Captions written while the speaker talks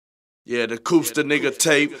Yeah, the Coops the nigga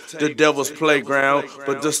tape, the Devil's Playground,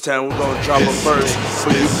 but this time we're gonna drop a verse for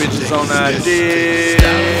you bitches on idea.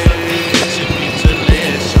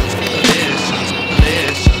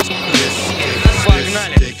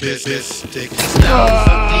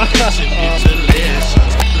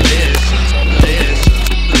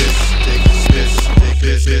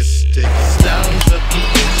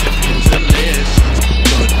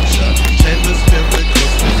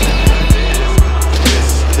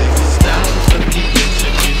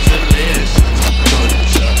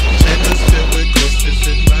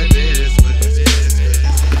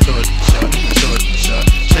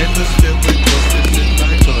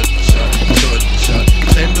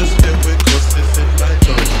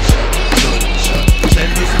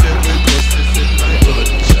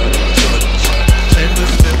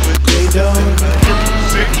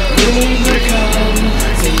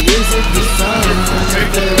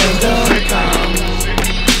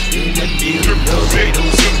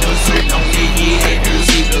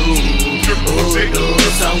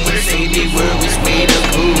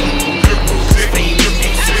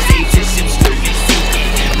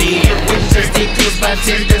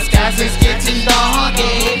 In the skies is getting dark,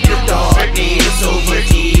 and the darkness over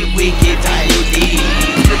deep. We get too deep,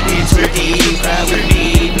 into deep. Cry with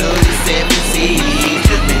me, blow the seven seas.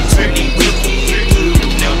 Mentally wicked,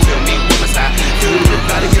 now tell me what must I do?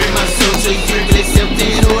 Gotta give my soul to you, but accept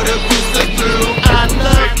it or the push the through. I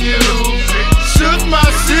love you. Should my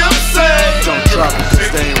ship say? Don't drop it 'cause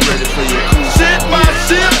they ain't ready for your cool. Should my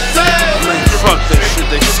ship say? Man, fuck that shit,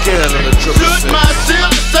 they scared of the triple six. Should my ship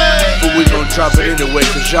say? But we gon' drop it anyway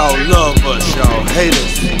 'cause y'all love us, y'all hate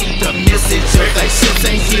us. The message of thy ships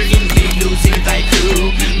ain't hitting me, losing thy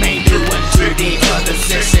crew. May do unto the other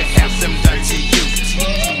session, have them done to you.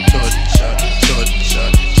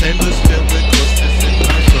 Chambers filled with ghosts in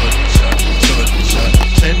my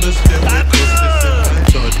chambers filled with ghosts in my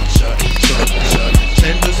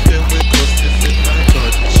chambers filled with ghosts in my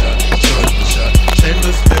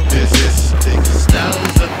chambers filled with mystic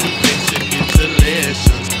styles of the ancient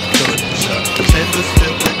mutilations. Chambers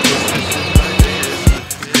filled with ghosts in my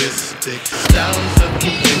mystic styles of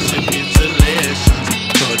the ancient mutilations.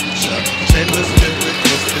 Chambers filled with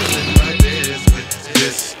ghosts in my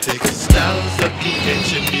mystic styles of the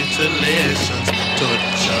ancient mutilations.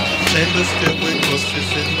 Chambers filled with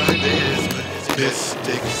ghosts in my basement.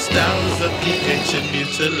 Mystic styles of the ancient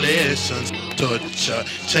mutilations. Torture.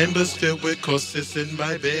 Chambers filled with corpses in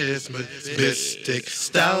my basement. Mystic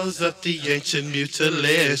styles of the ancient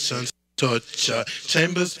mutilations. Torture.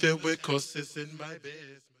 Chambers filled with corpses in my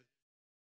basement.